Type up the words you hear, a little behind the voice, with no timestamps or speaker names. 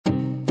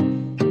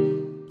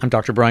I'm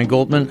Dr. Brian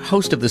Goldman,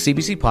 host of the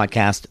CBC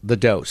podcast, The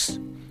Dose.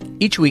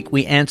 Each week,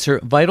 we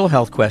answer vital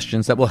health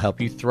questions that will help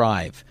you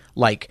thrive,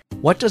 like,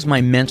 what does my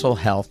mental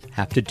health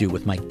have to do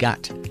with my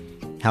gut?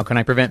 How can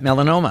I prevent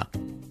melanoma?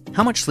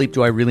 How much sleep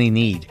do I really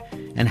need?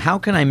 And how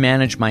can I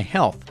manage my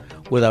health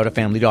without a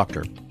family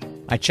doctor?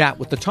 I chat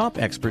with the top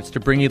experts to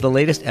bring you the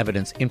latest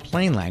evidence in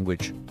plain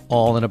language,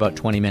 all in about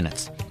 20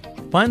 minutes.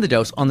 Find The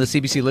Dose on the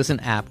CBC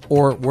Listen app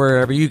or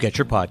wherever you get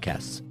your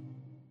podcasts.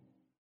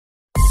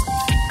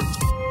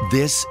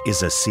 This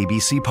is a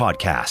CBC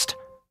podcast.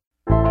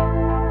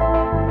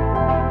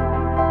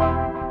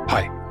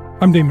 Hi,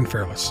 I'm Damon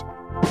Fairless.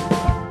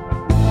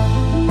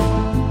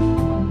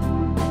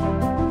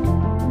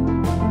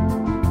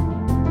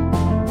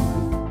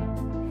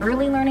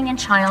 Early learning and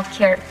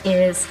childcare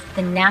is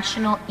the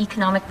national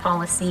economic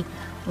policy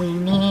we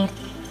need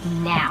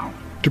now.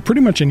 To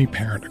pretty much any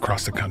parent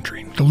across the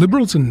country, the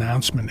Liberals'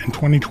 announcement in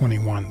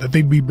 2021 that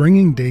they'd be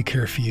bringing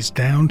daycare fees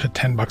down to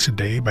 $10 a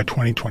day by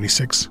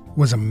 2026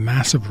 was a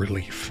massive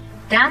relief.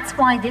 That's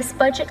why this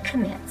budget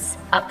commits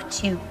up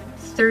to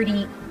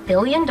 $30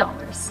 billion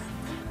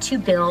to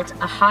build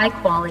a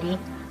high-quality,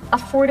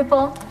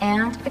 affordable,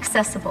 and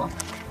accessible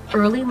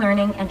early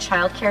learning and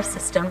childcare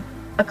system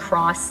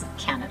across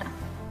Canada.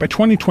 By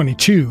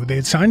 2022, they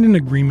had signed an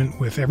agreement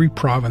with every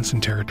province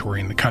and territory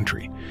in the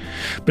country.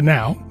 But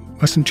now,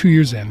 less than 2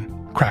 years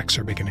in, cracks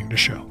are beginning to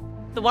show.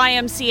 The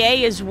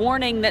YMCA is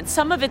warning that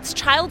some of its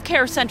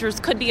childcare centres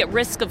could be at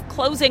risk of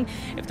closing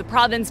if the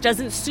province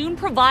doesn't soon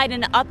provide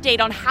an update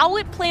on how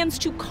it plans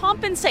to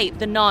compensate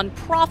the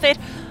non-profit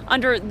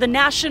under the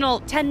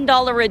national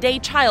 $10 a day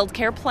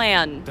childcare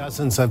plan.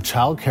 Dozens of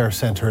childcare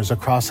centres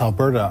across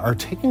Alberta are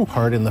taking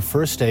part in the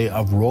first day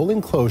of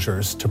rolling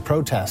closures to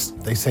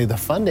protest. They say the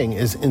funding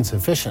is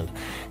insufficient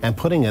and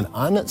putting an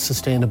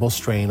unsustainable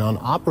strain on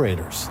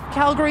operators.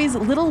 Calgary's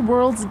Little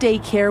World's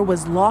daycare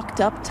was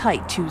locked up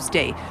tight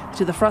Tuesday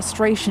to the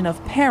frustration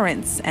of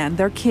parents and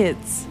their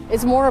kids.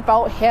 It's more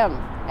about him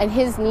and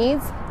his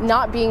needs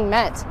not being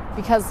met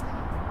because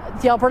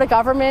the Alberta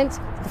government,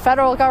 the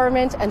federal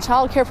government, and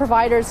childcare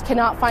providers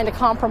cannot find a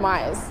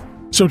compromise.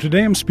 So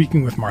today I'm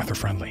speaking with Martha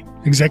Friendly,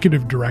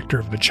 Executive Director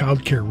of the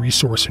Childcare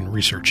Resource and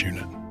Research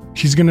Unit.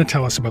 She's going to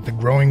tell us about the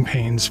growing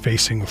pains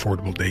facing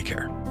affordable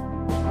daycare.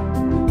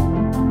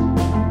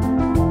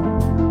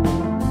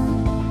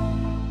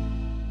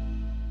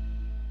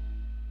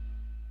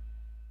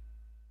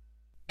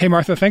 Hey,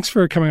 Martha, thanks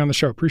for coming on the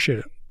show. Appreciate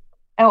it.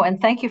 Oh,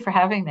 and thank you for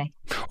having me.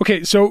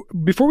 Okay, so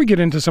before we get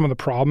into some of the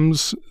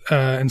problems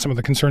and some of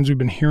the concerns we've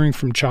been hearing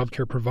from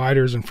childcare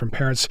providers and from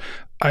parents,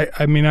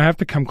 I mean, I have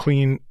to come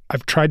clean.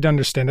 I've tried to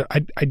understand it.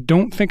 I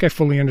don't think I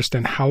fully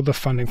understand how the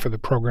funding for the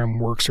program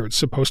works or it's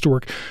supposed to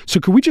work. So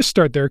could we just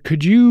start there?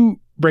 Could you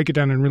break it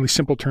down in really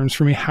simple terms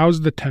for me?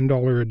 How's the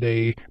 $10 a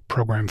day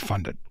program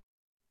funded?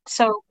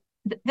 So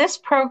this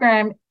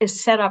program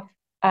is set up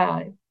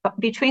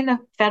between the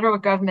federal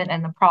government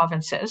and the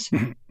provinces.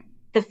 Mm-hmm.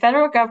 The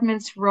federal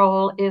government's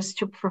role is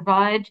to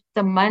provide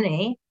the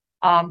money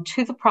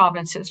to the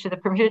provinces, to the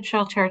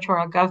provincial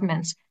territorial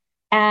governments,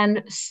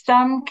 and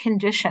some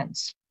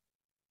conditions.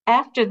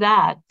 After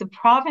that, the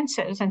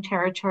provinces and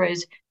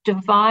territories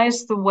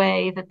devise the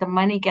way that the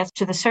money gets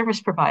to the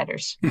service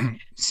providers. Mm-hmm.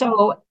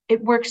 So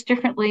it works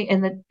differently in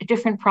the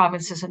different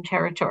provinces and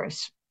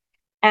territories.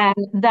 And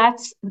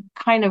that's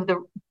kind of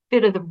the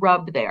bit of the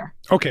rub there.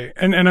 Okay,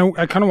 and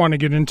I kind of want to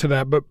get into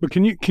that, but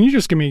can you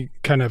just give me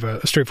kind of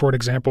a straightforward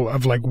example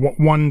of like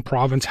one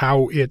province,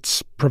 how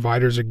its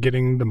providers are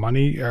getting the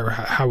money or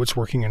how it's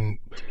working in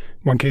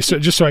one case, so,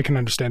 just so I can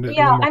understand it.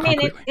 Yeah, I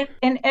mean,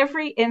 in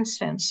every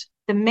instance,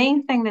 the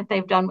main thing that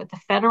they've done with the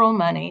federal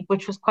money,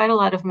 which was quite a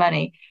lot of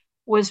money,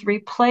 was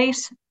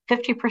replace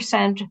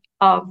 50%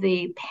 of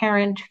the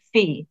parent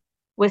fee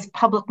with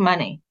public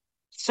money.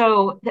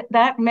 So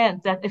that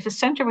meant that if a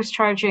center was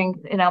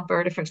charging, in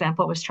Alberta, for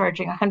example, was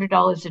charging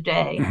 $100 a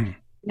day, mm-hmm.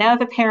 Now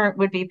the parent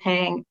would be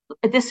paying,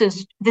 this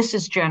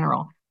is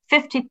general,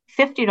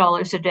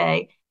 $50 a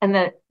day. And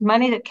the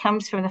money that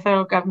comes from the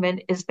federal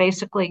government is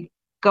basically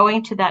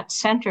going to that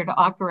center to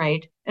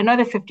operate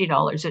another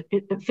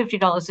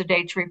 $50 a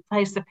day to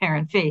replace the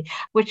parent fee,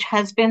 which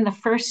has been the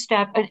first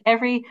step in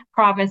every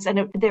province.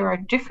 And there are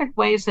different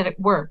ways that it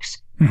works.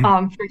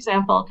 Mm-hmm. For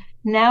example,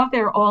 now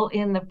they're all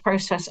in the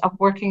process of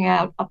working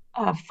out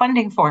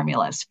funding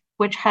formulas,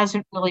 which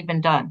hasn't really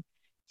been done.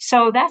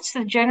 So that's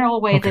the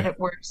general way that it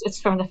works. It's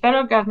from the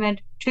federal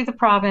government to the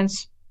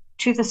province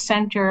to the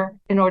center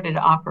in order to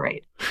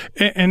operate.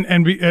 And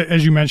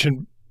as you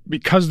mentioned,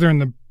 because they're in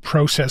the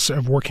process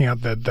of working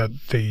out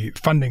the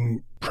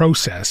funding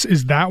process,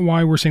 is that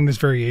why we're seeing this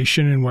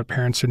variation in what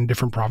parents in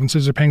different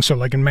provinces are paying? So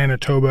like in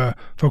Manitoba,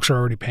 folks are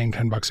already paying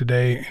 $10 a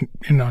day.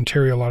 In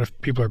Ontario, a lot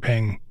of people are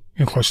paying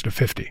closer to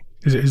 $50.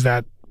 Is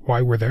that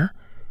why we're there?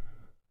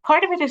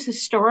 Part of it is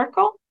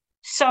historical.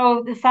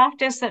 So the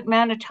fact is that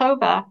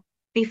Manitoba,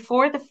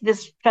 before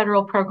this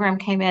federal program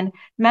came in,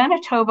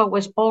 Manitoba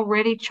was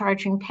already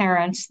charging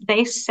parents.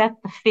 They set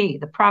the fee.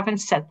 The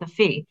province set the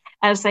fee,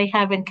 as they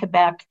have in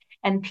Quebec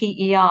and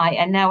PEI,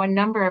 and now a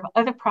number of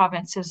other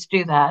provinces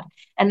do that.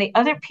 And the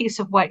other piece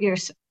of what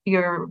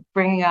you're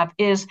bringing up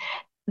is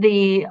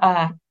the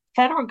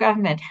federal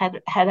government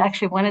had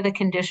actually, one of the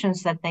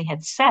conditions that they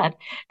had set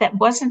that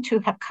wasn't to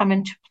have come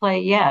into play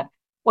yet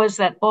was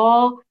that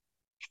all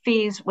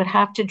fees would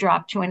have to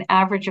drop to an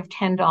average of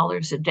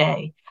 $10 a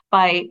day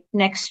by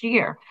next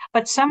year.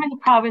 But some of the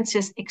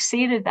provinces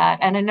exceeded that,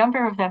 and a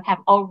number of them have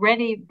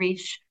already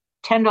reached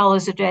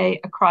 $10 a day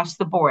across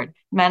the board,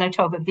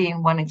 Manitoba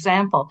being one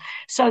example.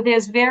 So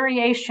there's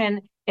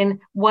variation in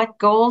what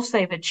goals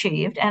they've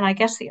achieved. And I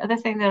guess the other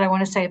thing that I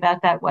want to say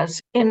about that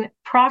was in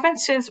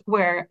provinces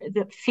where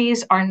the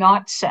fees are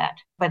not set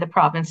by the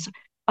province,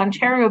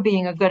 Ontario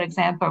being a good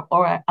example,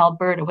 or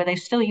Alberta, where they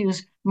still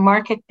use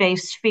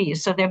market-based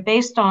fees. So they're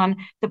based on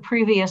the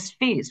previous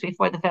fees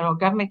before the federal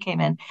government came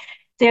in.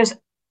 There's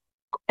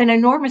an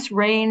enormous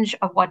range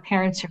of what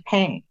parents are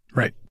paying.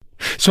 Right.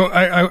 So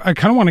I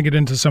kind of want to get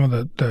into some of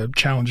the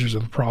challenges or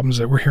the problems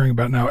that we're hearing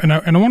about now. And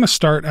I want to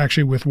start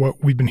actually with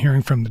what we've been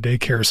hearing from the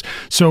daycares.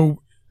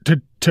 So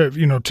to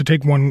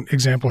take one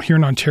example, here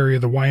in Ontario,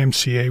 the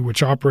YMCA,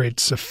 which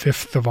operates a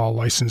fifth of all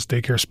licensed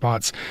daycare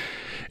spots,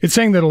 it's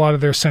saying that a lot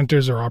of their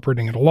centers are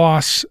operating at a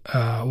loss.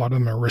 A lot of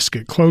them are at risk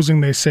at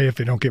closing, they say, if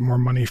they don't get more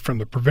money from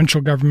the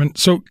provincial government.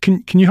 So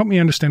can you help me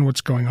understand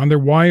what's going on there?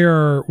 Why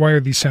are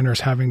these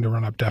centers having to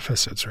run up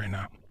deficits right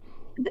now?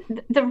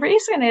 The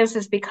reason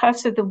is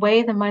because of the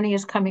way the money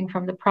is coming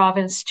from the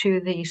province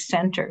to the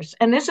centers.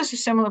 And this is a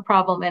similar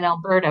problem in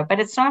Alberta, but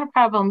it's not a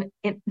problem.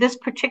 This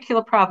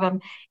particular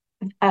problem,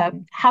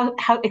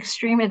 how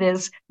extreme it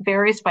is,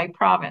 varies by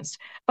province.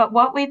 But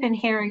what we've been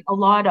hearing a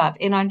lot of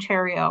in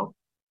Ontario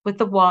with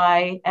the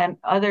Y and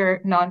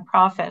other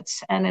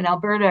nonprofits, and in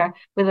Alberta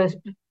with a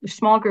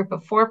small group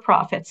of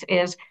for-profits,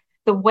 is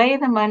the way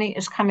the money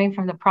is coming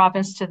from the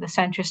province to the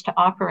centers to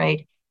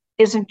operate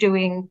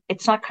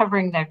it's not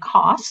covering their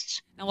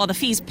costs. Now, while the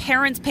fees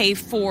parents pay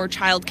for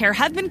childcare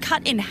have been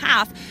cut in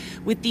half,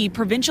 with the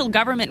provincial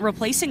government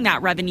replacing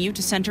that revenue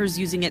to centers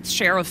using its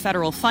share of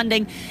federal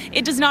funding,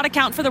 it does not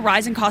account for the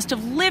rising cost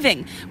of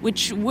living,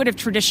 which would have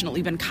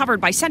traditionally been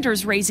covered by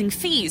centers raising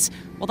fees.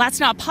 Well,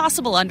 that's not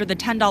possible under the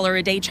 $10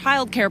 a day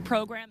childcare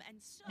program.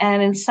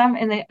 And in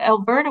the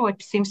Alberta,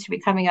 what seems to be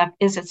coming up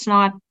is it's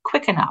not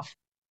quick enough.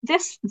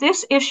 This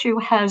issue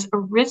has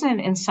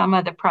arisen in some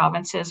of the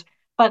provinces,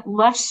 but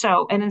less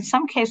so. And in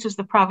some cases,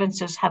 the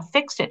provinces have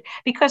fixed it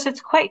because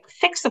it's quite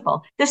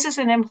fixable. This is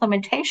an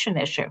implementation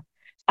issue.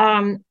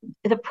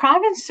 The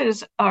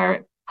provinces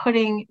are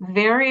putting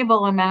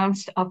variable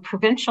amounts of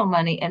provincial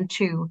money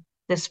into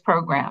this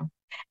program,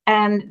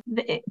 and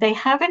they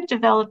haven't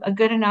developed a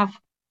good enough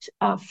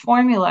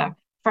formula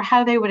for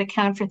how they would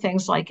account for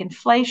things like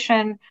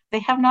inflation. They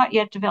have not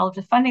yet developed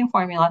a funding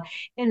formula.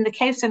 In the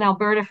case in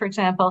Alberta, for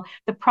example,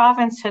 the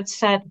province had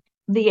said,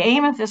 the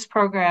aim of this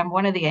program,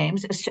 one of the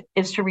aims,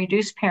 is to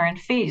reduce parent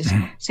fees.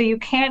 So you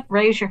can't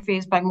raise your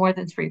fees by more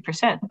than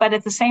 3%. But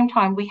at the same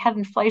time, we had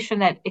inflation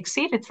that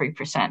exceeded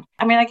 3%.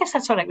 I mean, I guess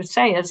that's what I would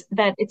say is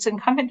that it's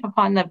incumbent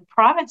upon the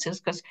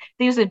provinces, because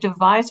these are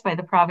devised by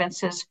the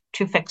provinces,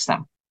 to fix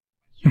them.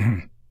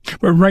 Mm-hmm.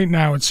 But right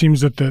now, it seems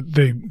that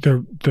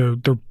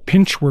the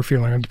pinch we're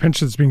feeling, and the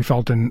pinch that's being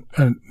felt in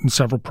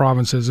several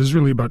provinces, is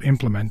really about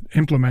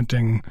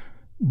implementing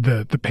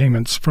the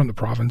payments from the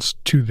province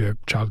to the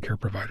childcare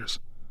providers.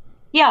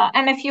 Yeah,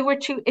 and if you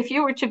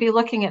were to be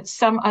looking at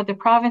some other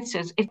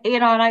provinces,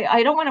 and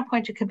I don't want to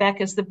point to Quebec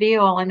as the be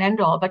all and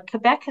end all, but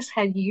Quebec has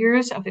had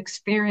years of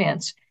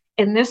experience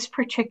in this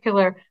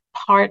particular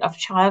part of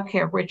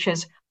childcare, which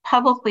is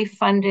publicly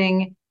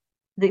funding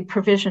the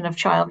provision of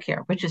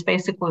childcare, which is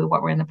basically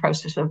what we're in the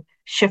process of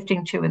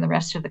shifting to in the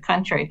rest of the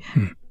country.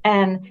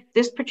 And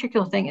this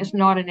particular thing is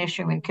not an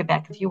issue in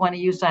Quebec, if you want to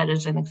use that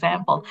as an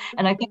example.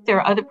 And I think there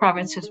are other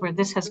provinces where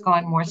this has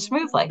gone more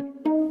smoothly.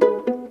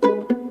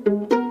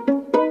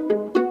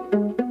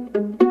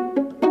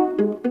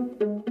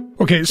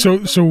 Okay, so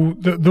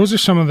those are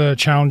some of the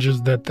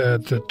challenges that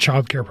the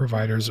childcare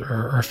providers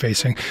are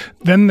facing.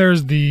 Then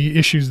there's the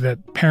issues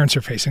that parents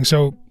are facing.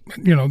 So,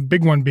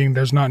 big one being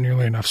there's not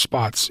nearly enough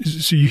spots.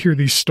 So you hear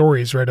these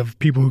stories, right, of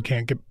people who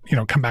can't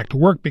come back to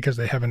work because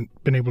they haven't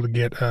been able to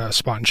get a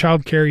spot in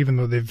childcare, even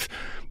though they've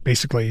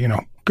basically,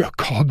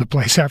 called the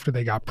place after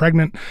they got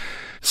pregnant.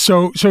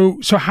 So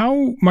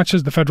how much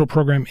has the federal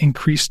program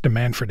increased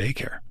demand for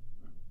daycare?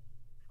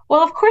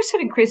 Well, of course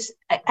it increased.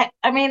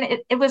 I mean,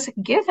 it was a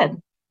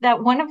given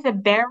that one of the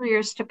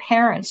barriers to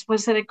parents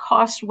was that it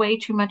cost way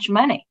too much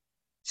money.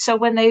 So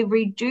when they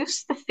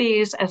reduced the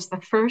fees as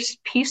the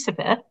first piece of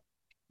it,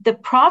 the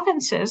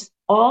provinces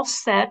all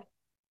set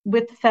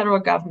with the federal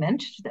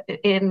government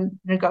in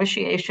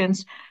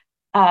negotiations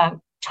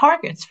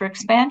targets for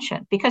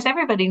expansion, because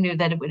everybody knew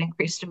that it would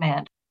increase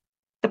demand.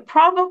 The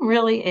problem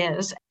really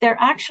is there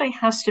actually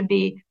has to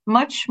be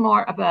much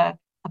more of a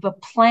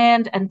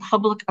planned and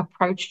public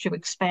approach to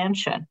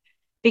expansion.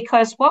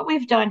 Because what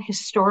we've done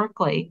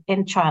historically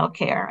in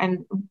childcare,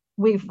 and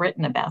we've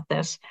written about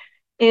this,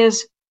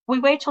 is we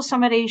wait till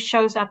somebody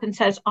shows up and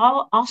says,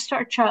 I'll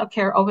start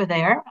childcare over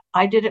there.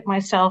 I did it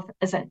myself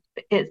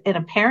in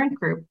a parent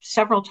group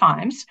several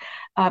times.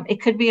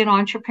 It could be an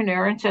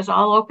entrepreneur and says,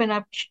 I'll open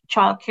up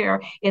childcare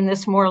in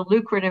this more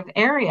lucrative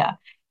area.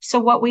 So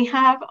what we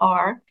have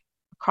are,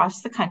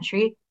 across the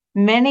country,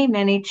 many,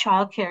 many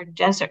childcare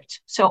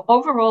deserts. So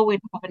overall, we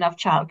don't have enough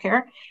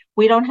childcare.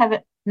 We don't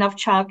have enough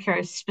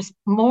childcare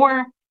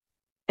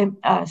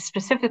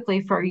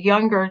specifically for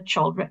younger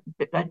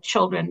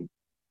children,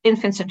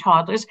 infants and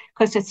toddlers,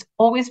 because it's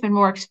always been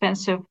more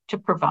expensive to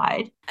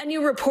provide. A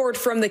new report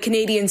from the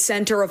Canadian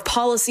Centre of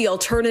Policy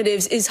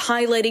Alternatives is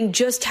highlighting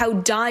just how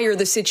dire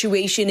the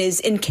situation is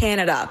in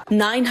Canada.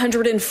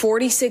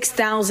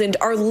 946,000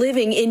 are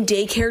living in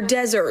daycare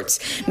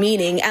deserts,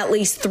 meaning at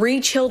least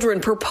 3 children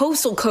per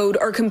postal code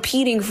are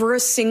competing for a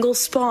single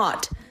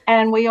spot.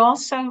 And we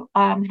also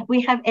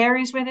we have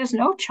areas where there's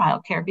no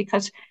childcare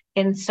because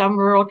in some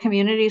rural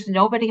communities,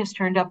 nobody has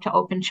turned up to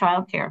open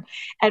childcare.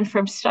 And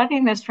from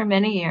studying this for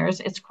many years,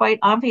 it's quite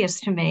obvious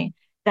to me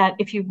that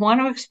if you want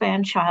to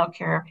expand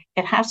childcare,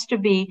 it has to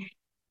be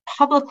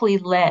publicly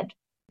led.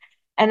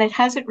 And it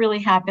hasn't really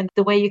happened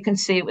the way you can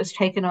see it was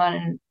taken on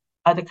in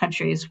other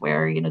countries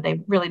where,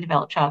 they really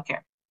developed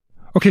childcare.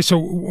 Okay, so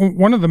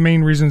one of the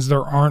main reasons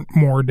there aren't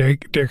more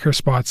daycare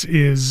spots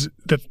is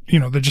that,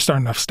 there just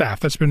aren't enough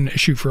staff. That's been an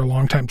issue for a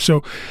long time.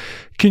 So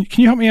can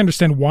you help me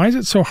understand, why is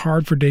it so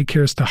hard for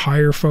daycares to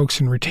hire folks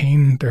and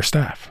retain their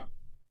staff?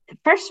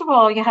 First of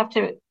all, you have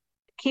to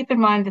keep in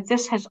mind that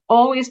this has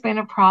always been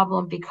a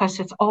problem because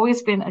it's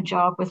always been a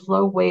job with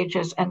low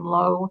wages and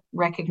low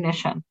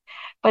recognition.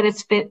 But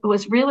it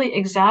was really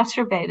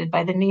exacerbated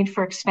by the need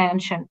for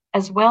expansion,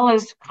 as well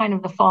as kind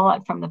of the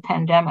fallout from the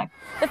pandemic.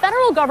 The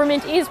federal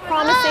government is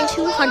promising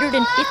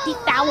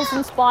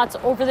 250,000 spots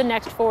over the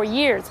next 4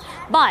 years.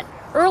 But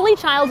early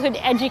childhood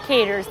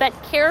educators that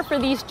care for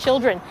these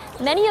children,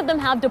 many of them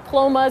have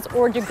diplomas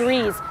or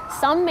degrees.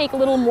 Some make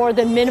little more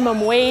than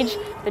minimum wage.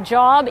 The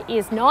job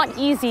is not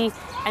easy,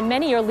 and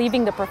many are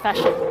leaving the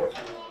profession.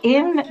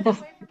 In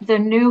the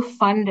new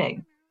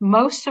funding,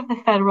 most of the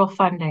federal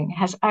funding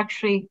has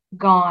actually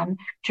gone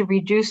to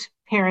reduce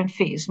parent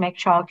fees, make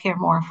childcare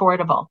more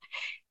affordable.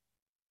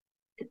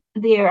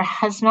 There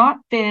has not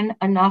been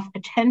enough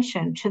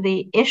attention to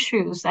the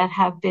issues that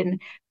have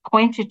been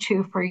pointed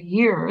to for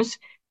years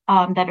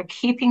that are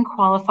keeping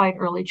qualified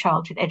early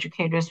childhood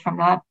educators from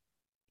not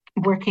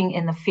working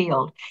in the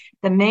field.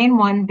 The main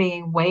one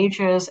being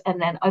wages,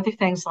 and then other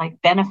things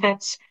like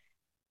benefits,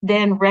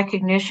 then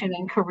recognition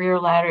and career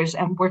ladders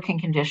and working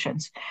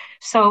conditions.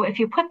 So if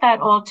you put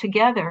that all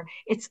together,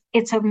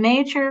 it's a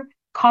major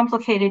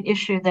complicated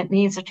issue that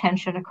needs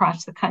attention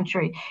across the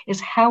country,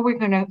 is how we're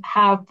going to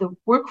have the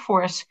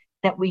workforce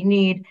that we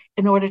need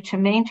in order to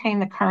maintain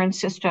the current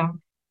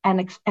system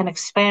and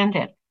expand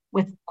it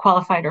with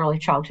qualified early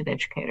childhood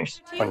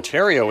educators.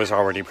 Ontario is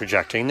already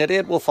projecting that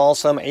it will fall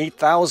some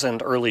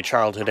 8,000 early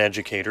childhood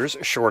educators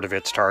short of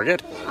its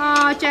target,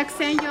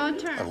 Jackson, your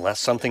turn. Unless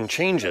something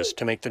changes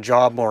to make the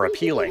job more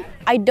appealing.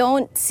 I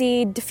don't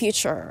see the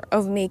future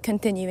of me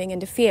continuing in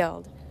the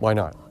field. Why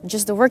not?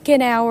 Just the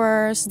working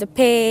hours, the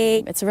pay.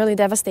 It's really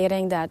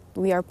devastating that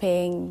we are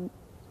paying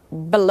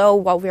below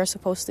what we are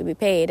supposed to be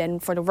paid,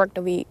 and for the work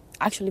that we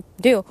actually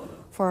do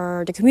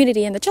for the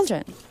community and the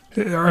children.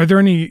 Are there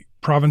any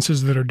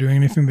provinces that are doing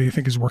anything that you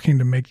think is working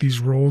to make these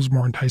roles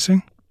more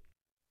enticing?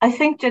 I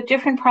think that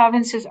different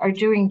provinces are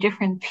doing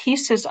different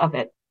pieces of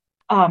it.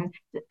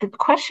 The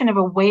question of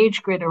a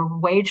wage grid or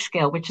wage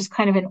scale, which is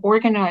kind of an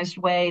organized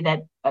way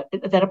that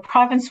a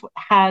province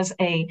has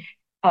a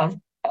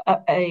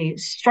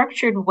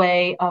structured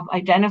way of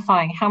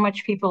identifying how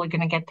much people are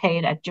going to get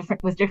paid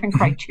with different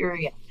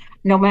criteria,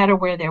 no matter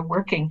where they're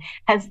working.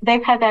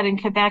 They've had that in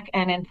Quebec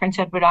and in Prince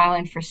Edward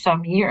Island for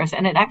some years,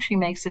 and it actually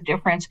makes a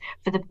difference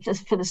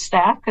for the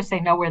staff because they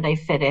know where they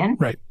fit in.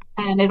 Right.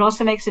 And it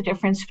also makes a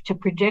difference to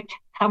predict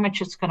how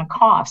much it's going to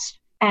cost.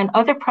 And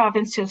other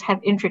provinces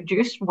have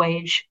introduced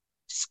wage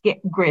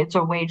grids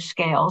or wage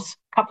scales.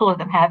 A couple of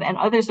them have, and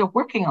others are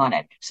working on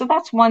it. So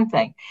that's one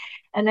thing.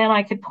 And then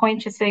I could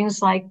point to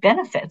things like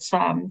benefits.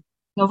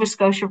 Nova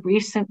Scotia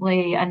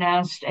recently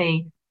announced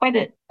I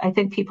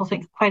think people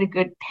think quite a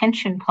good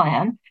pension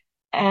plan.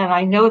 And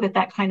I know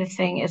that kind of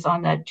thing is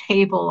on the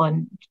table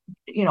and,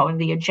 in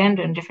the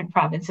agenda in different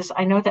provinces.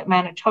 I know that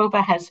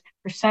Manitoba has,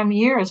 for some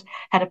years,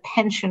 had a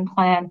pension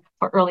plan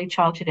for early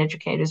childhood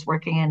educators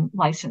working in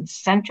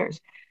licensed centers.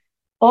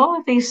 All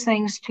of these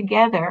things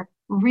together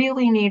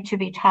really need to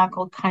be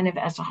tackled kind of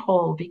as a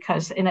whole,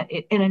 because in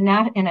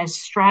a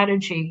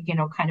strategy,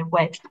 kind of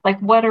way, like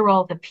what are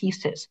all the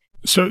pieces?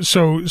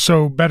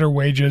 So better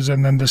wages,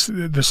 and then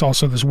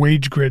this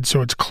wage grid,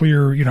 so it's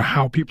clear,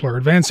 how people are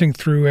advancing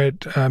through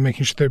it,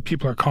 making sure that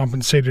people are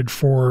compensated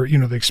for,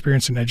 the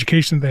experience and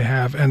education they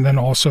have, and then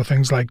also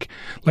things like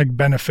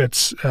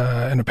benefits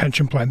and a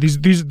pension plan.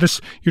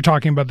 This you're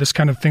talking about this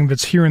kind of thing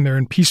that's here and there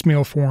in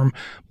piecemeal form,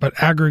 but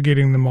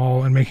aggregating them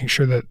all and making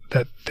sure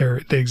that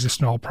they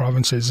exist in all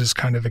provinces is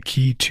kind of the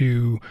key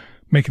to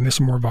making this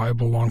a more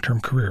viable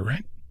long-term career,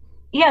 right?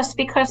 Yes,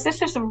 because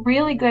this is a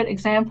really good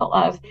example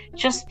of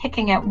just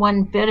picking out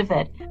one bit of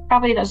it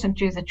probably doesn't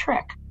do the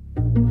trick.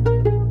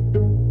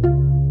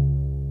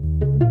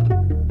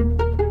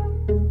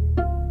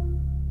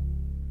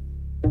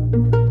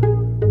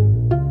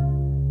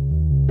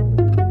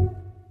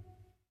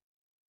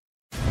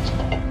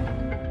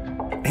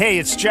 Hey,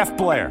 it's Jeff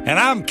Blair. And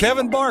I'm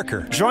Kevin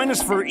Barker. Join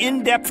us for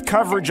in-depth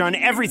coverage on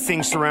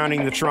everything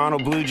surrounding the Toronto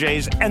Blue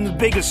Jays and the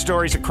biggest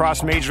stories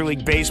across Major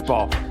League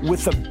Baseball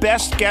with the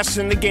best guests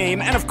in the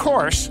game and, of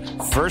course,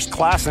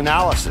 first-class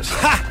analysis.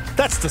 Ha!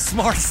 That's the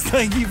smartest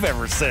thing you've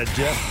ever said,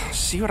 Jeff.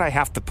 See what I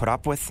have to put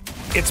up with?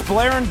 It's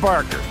Blair and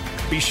Barker.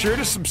 Be sure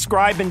to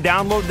subscribe and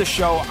download the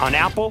show on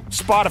Apple,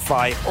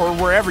 Spotify, or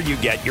wherever you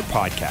get your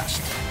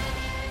podcasts.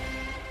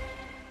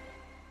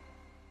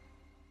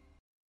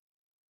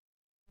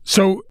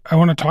 So I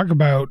want to talk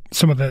about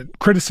some of the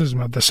criticism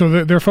of this.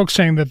 So there are folks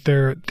saying that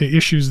the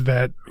issues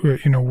that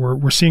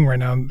we're seeing right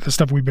now, the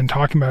stuff we've been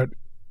talking about,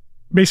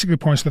 basically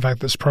points to the fact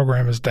that this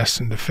program is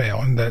destined to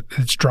fail and that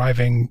it's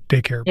driving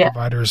daycare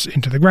providers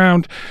into the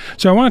ground.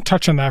 So I want to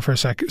touch on that for a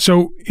sec.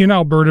 So in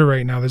Alberta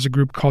right now, there's a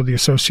group called the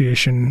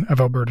Association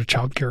of Alberta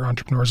Childcare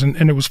Entrepreneurs,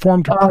 and it was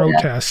formed to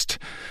protest.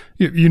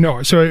 So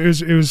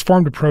it was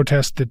formed to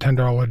protest the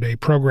 $10 a day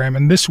program,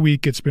 and this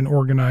week it's been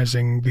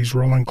organizing these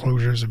rolling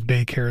closures of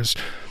daycares,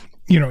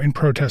 in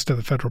protest of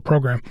the federal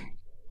program.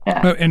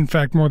 Yeah. In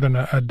fact, more than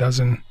a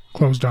dozen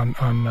closed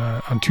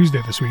on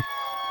Tuesday this week.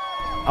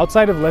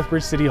 Outside of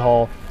Lethbridge City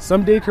Hall,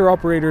 some daycare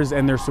operators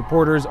and their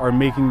supporters are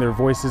making their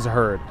voices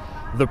heard.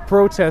 The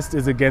protest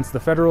is against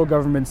the federal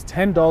government's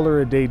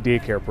 $10 a day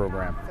daycare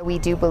program. We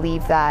do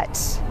believe that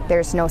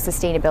there's no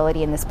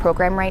sustainability in this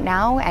program right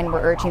now, and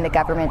we're urging the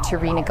government to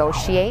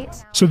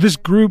renegotiate. So this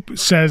group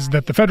says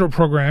that the federal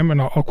program,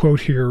 and I'll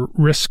quote here,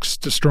 risks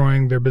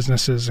destroying their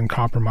businesses and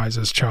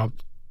compromises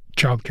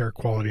childcare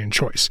quality and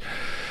choice.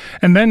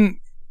 And then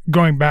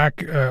going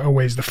back a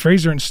ways, the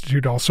Fraser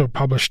Institute also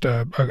published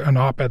an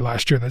op-ed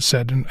last year that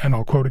said, and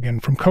I'll quote again,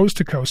 "From coast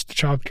to coast, the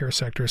childcare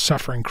sector is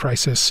suffering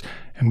crisis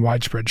and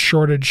widespread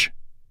shortage,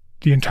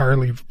 the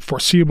entirely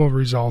foreseeable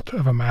result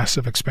of a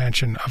massive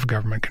expansion of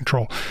government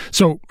control."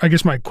 So I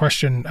guess my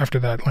question after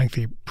that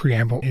lengthy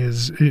preamble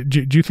is,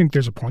 do you think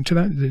there's a point to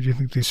that? Do you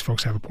think these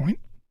folks have a point?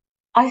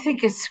 I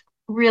think it's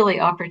really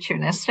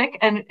opportunistic.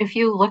 And if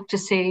you look to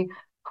see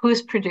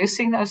who's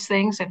producing those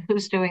things and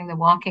who's doing the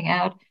walking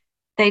out,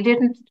 they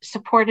didn't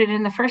support it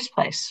in the first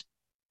place.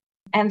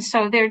 And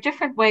so there are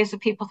different ways that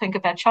people think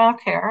about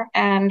childcare.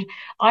 And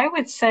I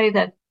would say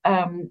that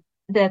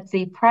that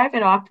the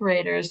private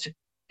operators,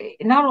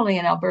 not only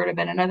in Alberta,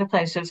 but in other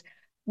places,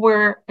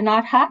 were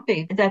not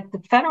happy that the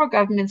federal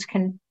government's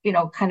kind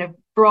of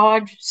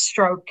broad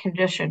stroke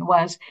condition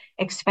was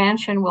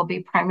expansion will be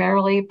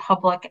primarily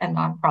public and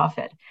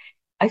nonprofit.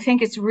 I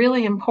think it's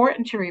really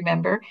important to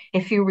remember,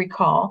 if you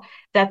recall,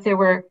 that there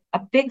were a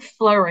big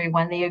flurry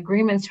when the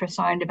agreements were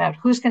signed about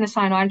who's going to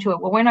sign on to it.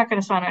 Well, we're not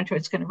going to sign on to it.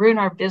 It's going to ruin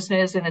our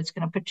business and it's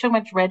going to put too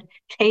much red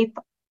tape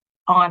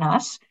on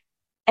us.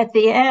 At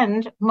the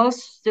end,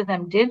 most of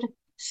them did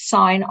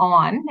sign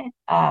on,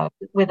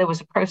 where there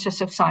was a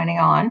process of signing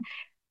on.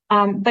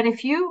 But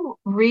if you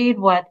read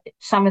what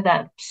some of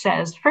that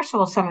says, first of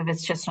all, some of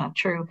it's just not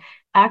true.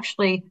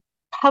 Actually,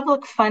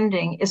 public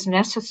funding is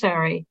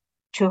necessary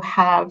to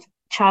have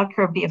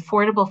childcare be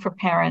affordable for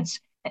parents.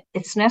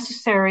 It's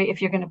necessary if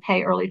you're going to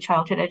pay early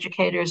childhood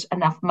educators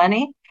enough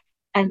money.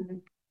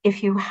 And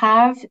if you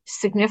have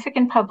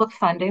significant public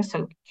funding,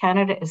 so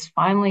Canada is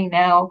finally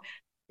now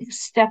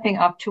stepping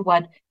up to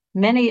what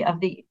many of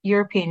the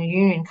European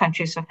Union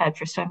countries have had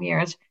for some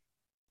years,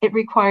 it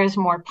requires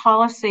more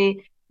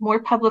policy,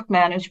 more public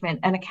management,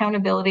 and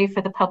accountability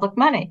for the public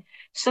money.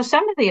 So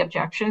some of the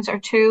objections are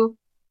to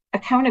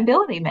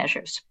accountability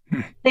measures.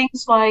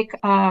 Things like,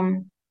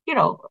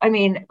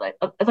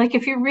 like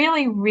if you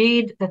really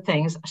read the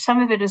things,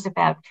 some of it is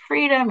about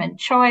freedom and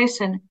choice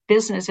and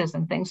businesses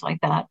and things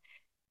like that.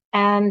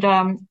 And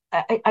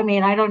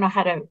I don't know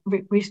how to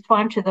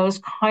respond to those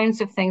kinds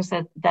of things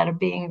that are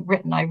being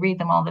written. I read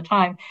them all the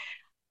time.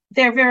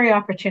 They're very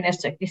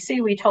opportunistic. You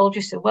see, we told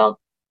you so. Well,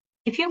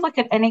 if you look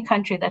at any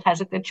country that has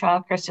a good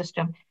childcare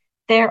system,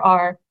 there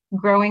are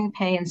growing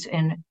pains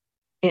in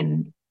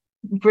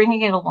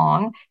bringing it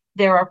along.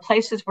 There are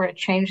places where it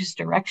changes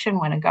direction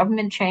when a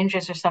government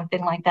changes or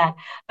something like that.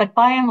 But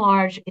by and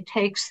large, it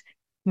takes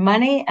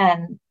money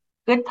and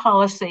good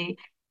policy,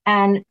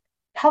 and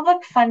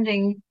public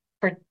funding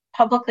for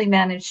publicly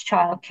managed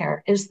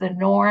childcare is the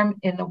norm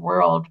in the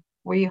world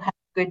where you have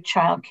good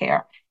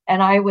childcare.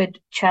 And I would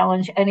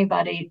challenge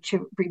anybody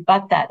to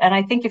rebut that. And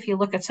I think if you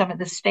look at some of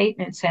the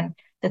statements and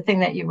the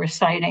thing that you were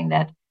citing,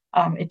 that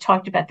it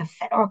talked about the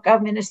federal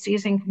government is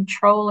seizing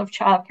control of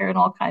childcare and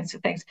all kinds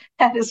of things.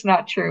 That is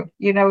not true.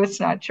 It's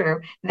not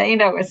true. They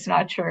know it's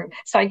not true.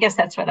 So I guess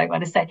that's what I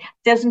want to say.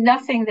 There's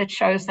nothing that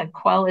shows that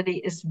quality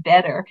is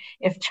better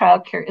if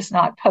childcare is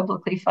not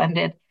publicly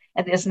funded.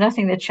 And there's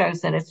nothing that shows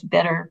that it's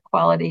better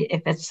quality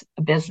if it's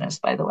a business,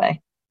 by the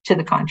way, to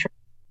the contrary.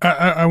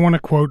 I want to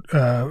quote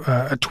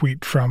a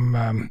tweet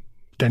from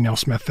Danielle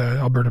Smith, the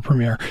Alberta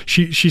Premier.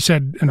 She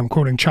said, and I'm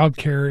quoting,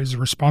 "Childcare is a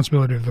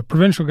responsibility of the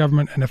provincial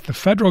government, and if the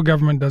federal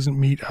government doesn't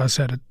meet us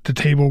at the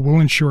table,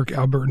 we'll ensure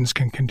Albertans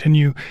can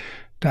continue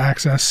to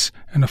access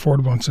an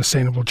affordable and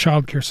sustainable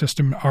childcare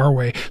system our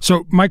way."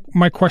 So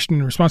my question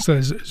in response to that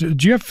is,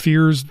 do you have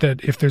fears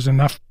that if there's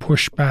enough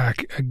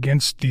pushback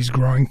against these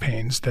growing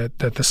pains that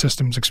the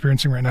system's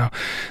experiencing right now,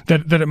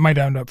 that it might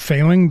end up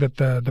failing, that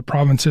the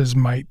provinces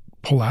might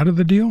pull out of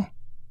the deal?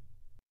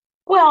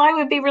 Well, I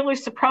would be really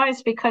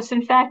surprised because,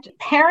 in fact,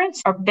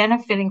 parents are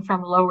benefiting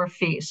from lower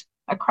fees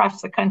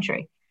across the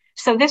country.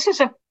 So this is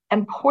an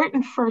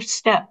important first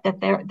step that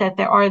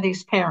there are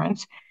these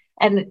parents,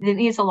 and it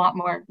needs a lot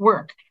more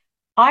work.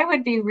 I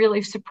would be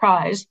really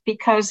surprised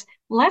because,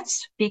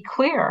 let's be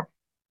clear,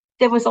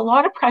 there was a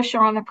lot of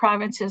pressure on the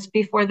provinces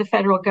before the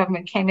federal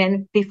government came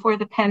in, before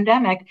the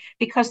pandemic,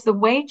 because the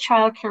way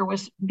childcare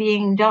was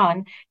being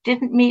done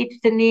didn't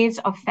meet the needs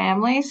of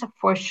families,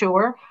 for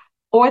sure,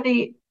 or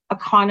the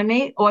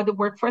economy or the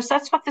workforce.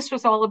 That's what this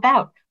was all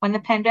about. When the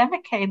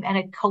pandemic came and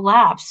it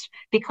collapsed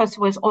because it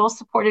was all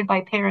supported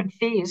by parent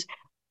fees,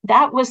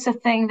 that was the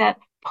thing that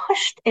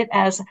pushed it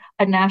as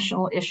a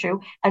national issue,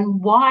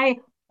 and why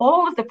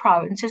all of the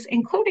provinces,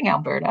 including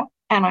Alberta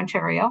and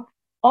Ontario,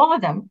 all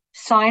of them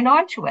signed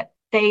on to it.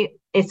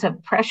 It's a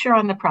pressure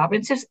on the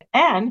provinces,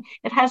 and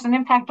it has an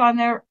impact on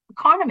their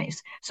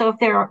economies. So if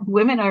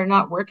women are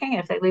not working,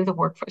 if they leave the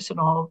workforce and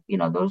all,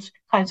 those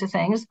kinds of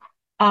things,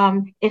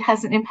 it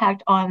has an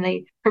impact on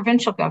the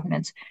provincial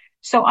governments.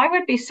 So I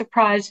would be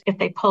surprised if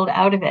they pulled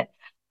out of it.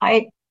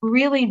 I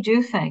really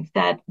do think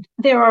that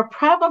there are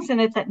problems in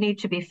it that need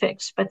to be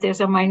fixed, but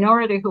there's a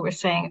minority who are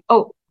saying,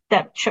 oh,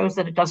 that shows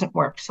that it doesn't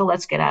work, so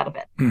let's get out of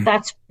it.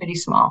 That's pretty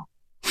small.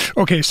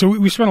 Okay, so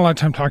we spent a lot of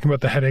time talking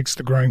about the headaches,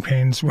 the growing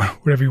pains,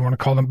 whatever you want to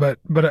call them, but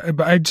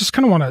I just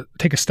kind of want to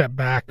take a step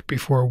back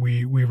before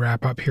we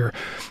wrap up here.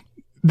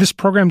 This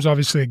program is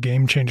obviously a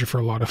game changer for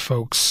a lot of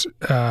folks,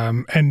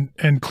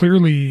 and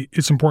clearly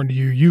it's important to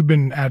you. You've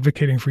been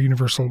advocating for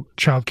universal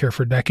childcare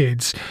for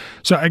decades.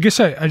 So I guess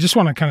I just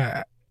want to kind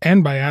of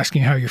end by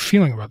asking how you're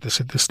feeling about this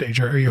at this stage.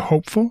 Are you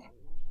hopeful?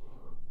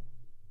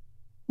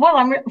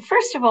 Well,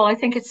 first of all, I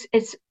think it's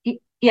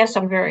yes,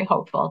 I'm very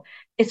hopeful.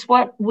 It's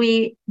what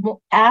we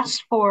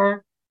asked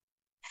for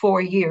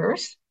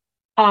years.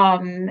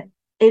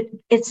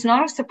 It's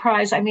not a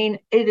surprise. I mean,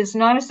 it is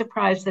not a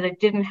surprise that it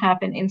didn't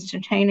happen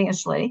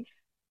instantaneously.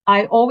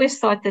 I always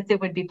thought that there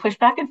would be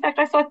pushback. In fact,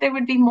 I thought there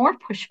would be more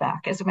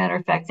pushback. As a matter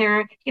of fact,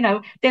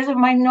 there's a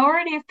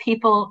minority of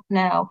people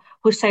now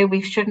who say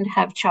we shouldn't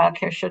have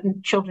childcare,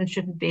 children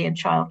shouldn't be in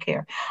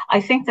childcare. I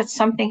think that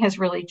something has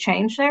really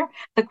changed there.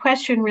 The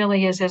question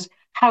really is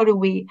how are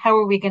we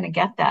going to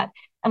get that?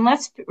 And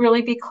let's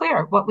really be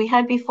clear, what we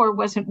had before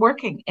wasn't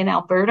working in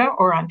Alberta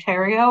or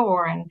Ontario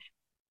or in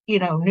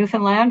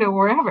Newfoundland or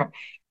wherever.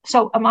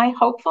 So am I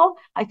hopeful?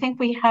 I think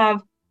we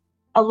have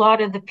a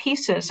lot of the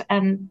pieces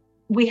and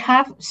we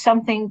have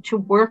something to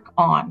work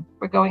on.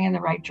 We're going in the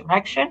right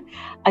direction.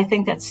 I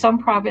think that some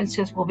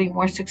provinces will be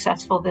more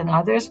successful than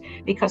others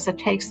because it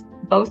takes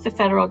both the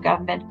federal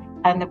government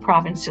and the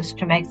provinces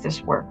to make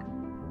this work.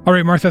 All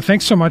right, Martha,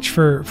 thanks so much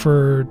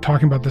for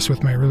talking about this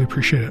with me. I really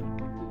appreciate it.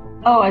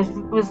 Oh, it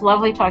was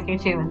lovely talking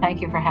to you, and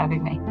thank you for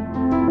having me.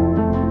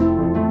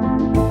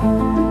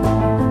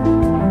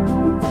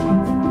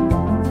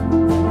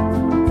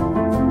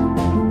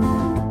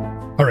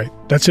 All right,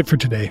 that's it for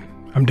today.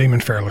 I'm Damon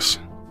Fairless.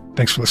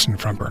 Thanks for listening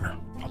to Front Burner.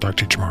 I'll talk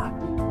to you tomorrow.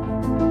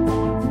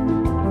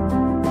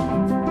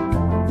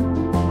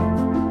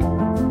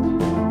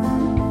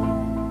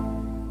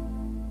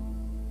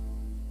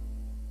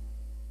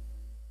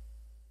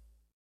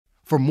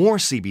 For more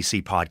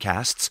CBC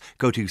podcasts,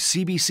 go to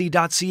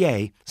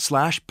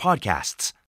cbc.ca/podcasts.